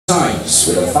runs,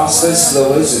 with the fastest,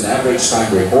 slowest and average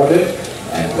time recorded,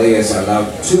 and players are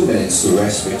allowed 2 minutes to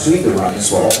rest between the runs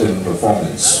for optimum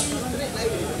performance.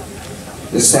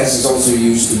 This test is also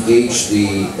used to gauge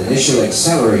the initial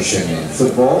acceleration in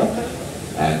football,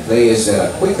 and players that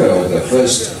are quicker over the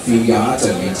first few yards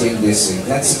and maintain this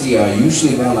intensity are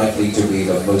usually more likely to be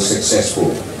the most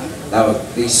successful. Now,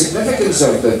 the significance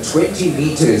of the 20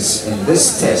 meters in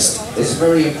this test is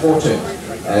very important,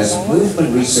 as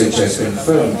movement research has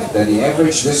confirmed that the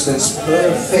average distance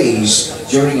per phase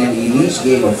during an elite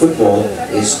game of football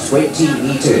is 20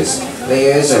 meters.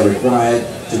 Players are required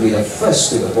to be the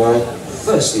first to the ball,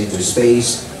 first into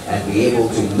space, and be able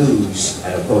to lose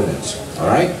an opponent.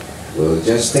 Alright? We'll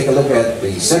just take a look at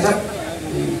the setup.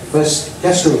 The first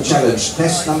Castrol Challenge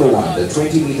test number 1, the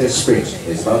 20-meter sprint,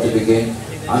 is about to begin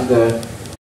under